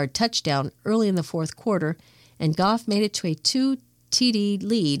 31-yard touchdown early in the fourth quarter, and Goff made it to a 2 TD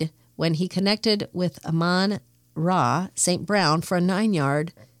lead when he connected with Amon-Ra St. Brown for a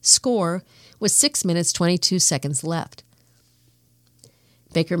 9-yard score with 6 minutes 22 seconds left.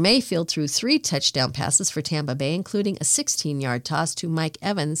 Baker Mayfield threw 3 touchdown passes for Tampa Bay, including a 16-yard toss to Mike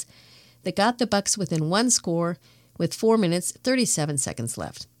Evans that got the Bucs within 1 score with 4 minutes 37 seconds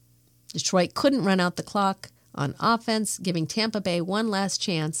left. Detroit couldn't run out the clock on offense, giving Tampa Bay one last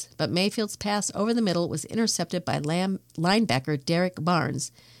chance, but Mayfield's pass over the middle was intercepted by linebacker Derek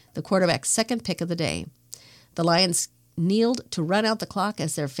Barnes, the quarterback's second pick of the day. The Lions kneeled to run out the clock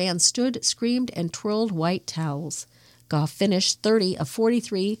as their fans stood, screamed, and twirled white towels. Goff finished 30 of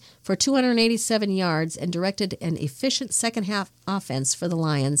 43 for 287 yards and directed an efficient second-half offense for the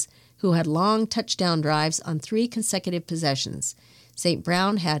Lions, who had long touchdown drives on 3 consecutive possessions. St.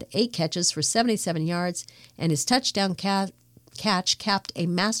 Brown had 8 catches for 77 yards, and his touchdown catch capped a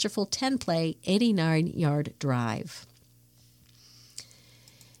masterful 10-play, 89-yard drive.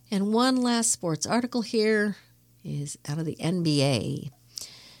 And one last sports article here is out of the NBA.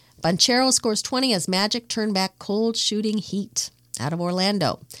 Banchero scores 20 as Magic turn back cold shooting heat. out of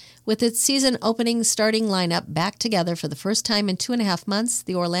Orlando. With its season-opening starting lineup back together for the first time in 2.5 months,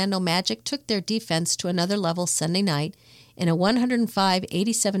 the Orlando Magic took their defense to another level Sunday night in a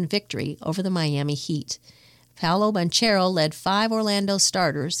 105-87 victory over the Miami Heat. Paolo Banchero led 5 Orlando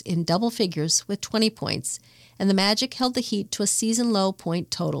starters in double figures with 20 points, and the Magic held the Heat to a season-low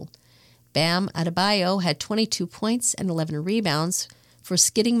point total. Bam Adebayo had 22 points and 11 rebounds for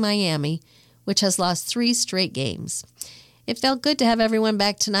skidding Miami, which has lost 3 straight games. It felt good to have everyone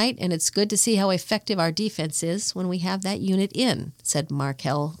back tonight, and it's good to see how effective our defense is when we have that unit in, said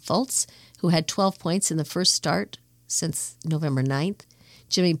Markelle Fultz, who had 12 points in the first start since November 9th.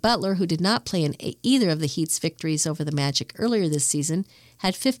 Jimmy Butler, who did not play in either of the Heat's victories over the Magic earlier this season,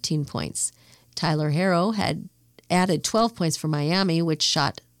 had 15 points. Tyler Herro had added 12 points for Miami, which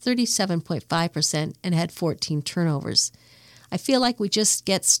shot 37.5% and had 14 turnovers. I feel like we just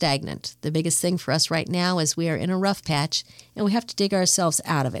get stagnant. The biggest thing for us right now is we are in a rough patch, and we have to dig ourselves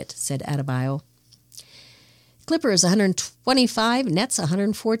out of it, said Adebayo. Clippers 125, Nets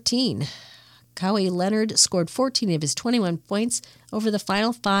 114. Kawhi Leonard scored 14 of his 21 points over the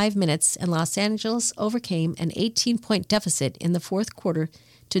final 5 minutes, and Los Angeles overcame an 18-point deficit in the fourth quarter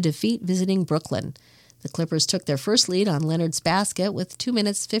to defeat visiting Brooklyn. The Clippers took their first lead on Leonard's basket with 2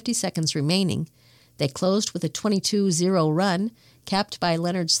 minutes 50 seconds remaining. They closed with a 22-0 run, capped by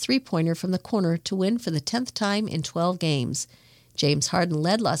Leonard's three-pointer from the corner to win for the 10th time in 12 games. James Harden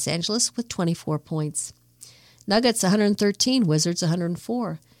led Los Angeles with 24 points. Nuggets 113, Wizards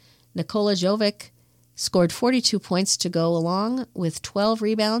 104. Nikola Jovic scored 42 points to go along with 12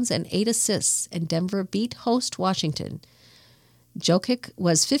 rebounds and 8 assists, and Denver beat host Washington. Jokic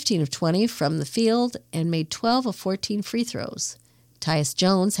was 15 of 20 from the field and made 12 of 14 free throws. Tyus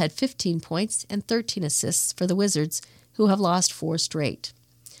Jones had 15 points and 13 assists for the Wizards, who have lost 4 straight.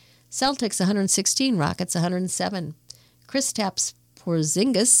 Celtics 116, Rockets 107. Kristaps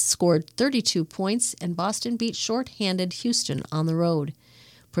Porzingis scored 32 points, and Boston beat short-handed Houston on the road.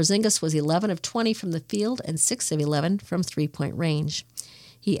 Porzingis was 11 of 20 from the field and 6 of 11 from three-point range.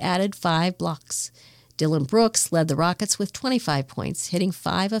 He added 5 blocks. Dylan Brooks led the Rockets with 25 points, hitting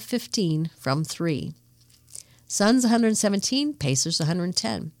 5 of 15 from 3. Suns 117, Pacers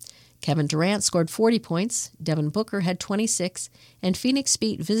 110. Kevin Durant scored 40 points, Devin Booker had 26, and Phoenix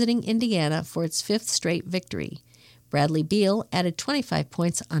beat visiting Indiana for its 5th straight victory. Bradley Beal added 25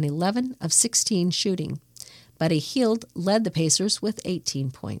 points on 11 of 16 shooting. Buddy Hield led the Pacers with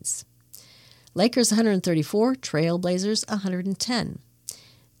 18 points. Lakers 134, Trailblazers 110.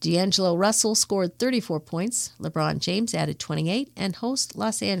 D'Angelo Russell scored 34 points, LeBron James added 28, and host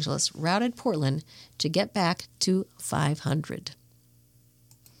Los Angeles routed Portland to get back to 500.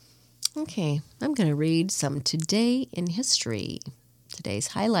 Okay, I'm going to read some Today in History. Today's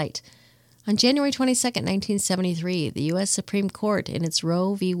highlight. On January 22, 1973, the U.S. Supreme Court, in its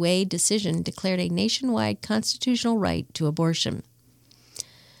Roe v. Wade decision, declared a nationwide constitutional right to abortion.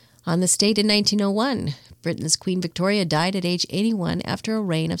 On this date in 1901, Britain's Queen Victoria died at age 81 after a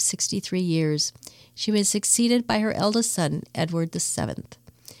reign of 63 years. She was succeeded by her eldest son, Edward VII.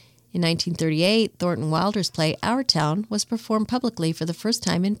 In 1938, Thornton Wilder's play Our Town was performed publicly for the first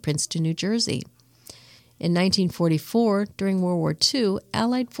time in Princeton, New Jersey. In 1944, during World War II,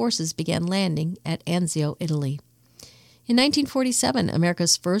 Allied forces began landing at Anzio, Italy. In 1947,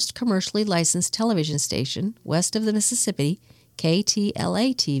 America's first commercially licensed television station, west of the Mississippi,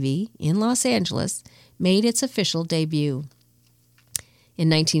 KTLA-TV, in Los Angeles, made its official debut. In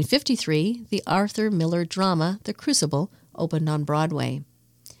 1953, the Arthur Miller drama, The Crucible, opened on Broadway.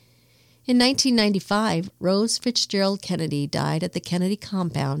 In 1995, Rose Fitzgerald Kennedy died at the Kennedy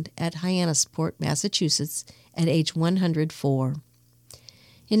Compound at Hyannisport, Massachusetts, at age 104. In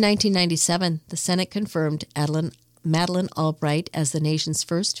 1997, the Senate confirmed Madeleine Albright as the nation's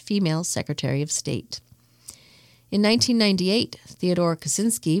first female Secretary of State. In 1998, Theodore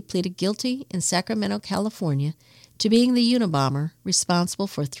Kaczynski pleaded guilty in Sacramento, California, to being the Unabomber responsible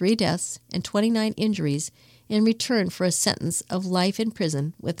for 3 deaths and 29 injuries in return for a sentence of life in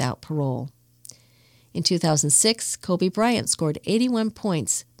prison without parole. In 2006, Kobe Bryant scored 81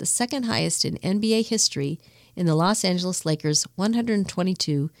 points, the second highest in NBA history, in the Los Angeles Lakers'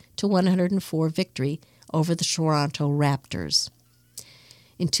 122-104 victory over the Toronto Raptors.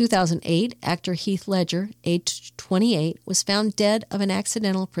 In 2008, actor Heath Ledger, aged 28, was found dead of an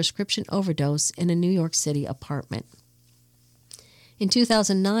accidental prescription overdose in a New York City apartment. In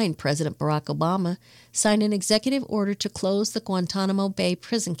 2009, President Barack Obama signed an executive order to close the Guantanamo Bay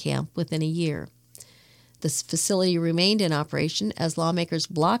prison camp within a year. This facility remained in operation as lawmakers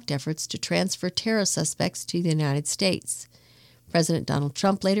blocked efforts to transfer terror suspects to the United States. President Donald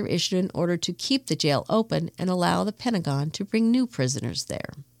Trump later issued an order to keep the jail open and allow the Pentagon to bring new prisoners there.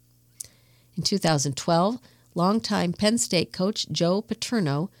 In 2012, longtime Penn State coach Joe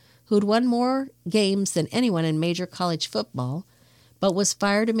Paterno, who had won more games than anyone in major college football, but was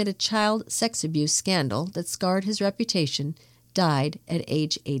fired amid a child sex abuse scandal that scarred his reputation, died at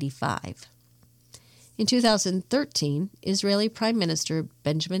age 85. In 2013, Israeli Prime Minister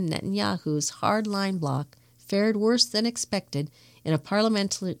Benjamin Netanyahu's hardline bloc fared worse than expected in a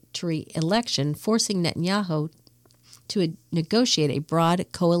parliamentary election, forcing Netanyahu to negotiate a broad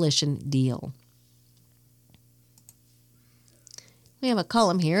coalition deal. We have a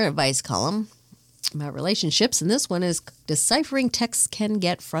column here, a advice column, about relationships, and this one is deciphering texts can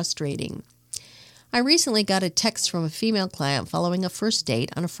get frustrating. I recently got a text from a female client following a first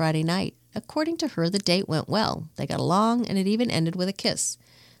date on a Friday night. According to her, the date went well. They got along, and it even ended with a kiss.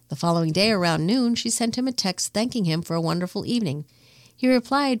 The following day, around noon, she sent him a text thanking him for a wonderful evening. He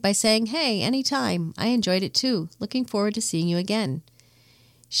replied by saying, "Hey, anytime. I enjoyed it too. Looking forward to seeing you again."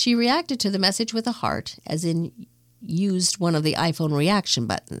 She reacted to the message with a heart, as in used one of the iPhone reaction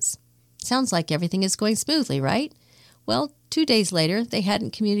buttons. Sounds like everything is going smoothly, right? Well, 2 days later, they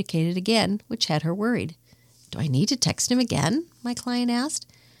hadn't communicated again, which had her worried. "Do I need to text him again?" my client asked.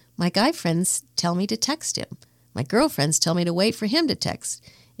 "My guy friends tell me to text him. My girlfriends tell me to wait for him to text.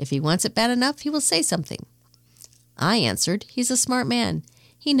 If he wants it bad enough, he will say something." I answered, "He's a smart man.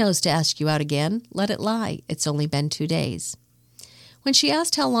 He knows to ask you out again. Let it lie. It's only been 2 days. When she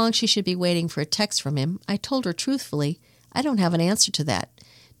asked how long she should be waiting for a text from him, I told her truthfully, "I don't have an answer to that.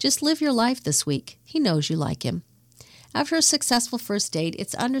 Just live your life this week. He knows you like him." After a successful first date,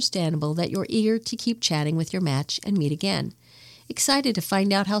 it's understandable that you're eager to keep chatting with your match and meet again, excited to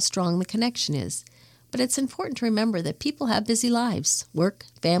find out how strong the connection is. But it's important to remember that people have busy lives: work,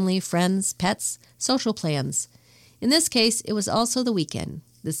 family, friends, pets, social plans. In this case, it was also the weekend.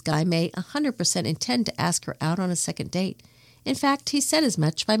 This guy may 100% intend to ask her out on a second date. In fact, he said as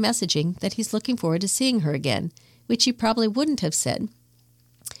much by messaging that he's looking forward to seeing her again, which he probably wouldn't have said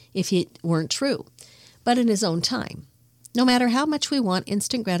if it weren't true, but in his own time. No matter how much we want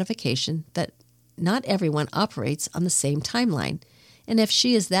instant gratification, that not everyone operates on the same timeline, and if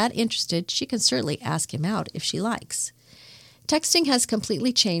she is that interested, she can certainly ask him out if she likes. Texting has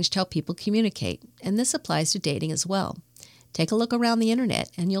completely changed how people communicate, and this applies to dating as well. Take a look around the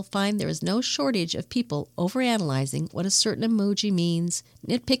internet, and you'll find there is no shortage of people overanalyzing what a certain emoji means,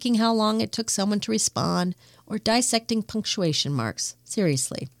 nitpicking how long it took someone to respond, or dissecting punctuation marks.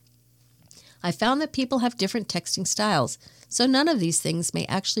 Seriously. I found that people have different texting styles, so none of these things may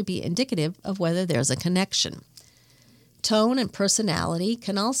actually be indicative of whether there's a connection. Tone and personality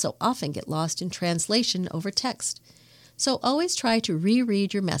can also often get lost in translation over text, so always try to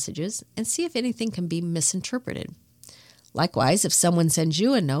reread your messages and see if anything can be misinterpreted. Likewise, if someone sends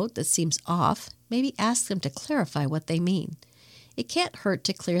you a note that seems off, maybe ask them to clarify what they mean. It can't hurt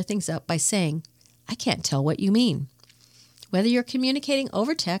to clear things up by saying, "I can't tell what you mean." Whether you're communicating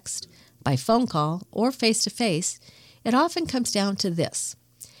over text, by phone call, or face-to-face, it often comes down to this.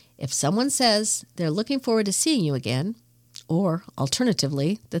 If someone says they're looking forward to seeing you again, or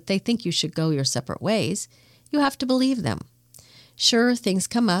alternatively, that they think you should go your separate ways, you have to believe them. Sure, things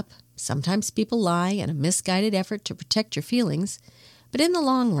come up. Sometimes people lie in a misguided effort to protect your feelings, but in the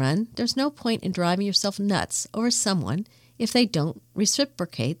long run, there's no point in driving yourself nuts over someone if they don't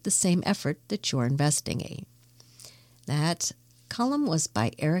reciprocate the same effort that you're investing in. That column was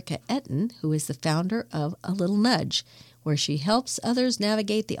by Erica Etten, who is the founder of A Little Nudge, where she helps others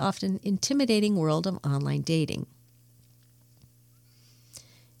navigate the often intimidating world of online dating.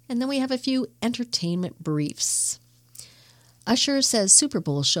 And then we have a few entertainment briefs. Usher says Super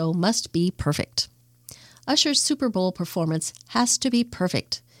Bowl show must be perfect. Usher's Super Bowl performance has to be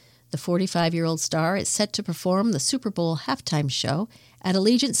perfect. The 45-year-old star is set to perform the Super Bowl halftime show at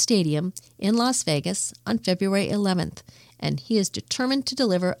Allegiant Stadium in Las Vegas on February 11th, and he is determined to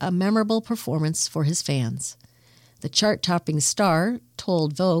deliver a memorable performance for his fans. The chart-topping star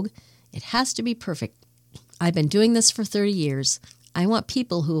told Vogue, "It has to be perfect. I've been doing this for 30 years. I want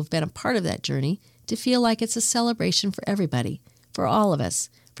people who have been a part of that journey to feel like it's a celebration for everybody, for all of us,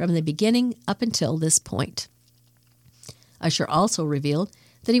 from the beginning up until this point." Usher also revealed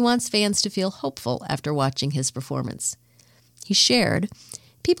that he wants fans to feel hopeful after watching his performance. He shared,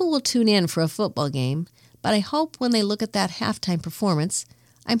 "People will tune in for a football game, but I hope when they look at that halftime performance,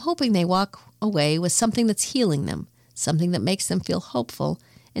 I'm hoping they walk away with something that's healing them, something that makes them feel hopeful,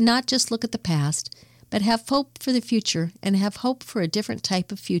 and not just look at the past, but have hope for the future and have hope for a different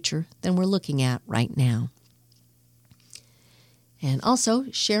type of future than we're looking at right now." And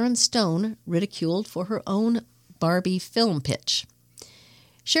also, Sharon Stone, ridiculed for her own Barbie film pitch.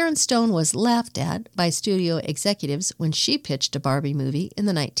 Sharon Stone was laughed at by studio executives when she pitched a Barbie movie in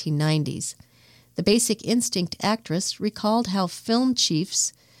the 1990s. The Basic Instinct actress recalled how film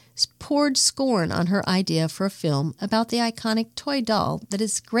chiefs poured scorn on her idea for a film about the iconic toy doll that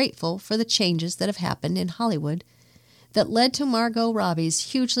is grateful for the changes that have happened in Hollywood that led to Margot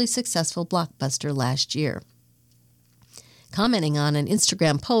Robbie's hugely successful blockbuster last year. Commenting on an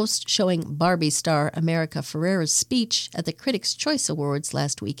Instagram post showing Barbie star America Ferrera's speech at the Critics' Choice Awards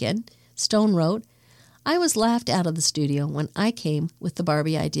last weekend, Stone wrote, "I was laughed out of the studio when I came with the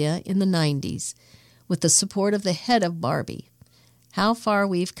Barbie idea in the 90s, with the support of the head of Barbie. How far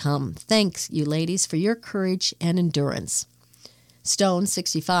we've come. Thanks, you ladies, for your courage and endurance." Stone,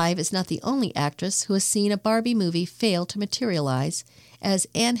 65, is not the only actress who has seen a Barbie movie fail to materialize, as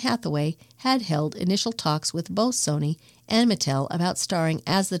Anne Hathaway had held initial talks with both Sony and Mattel about starring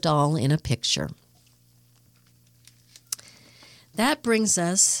as the doll in a picture. That brings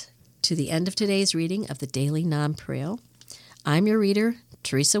us to the end of today's reading of the Daily Nonpareil. I'm your reader,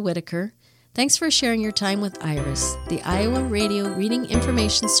 Teresa Whitaker. Thanks for sharing your time with IRIS, the Iowa Radio Reading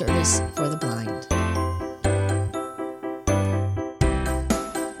Information Service for the Blind.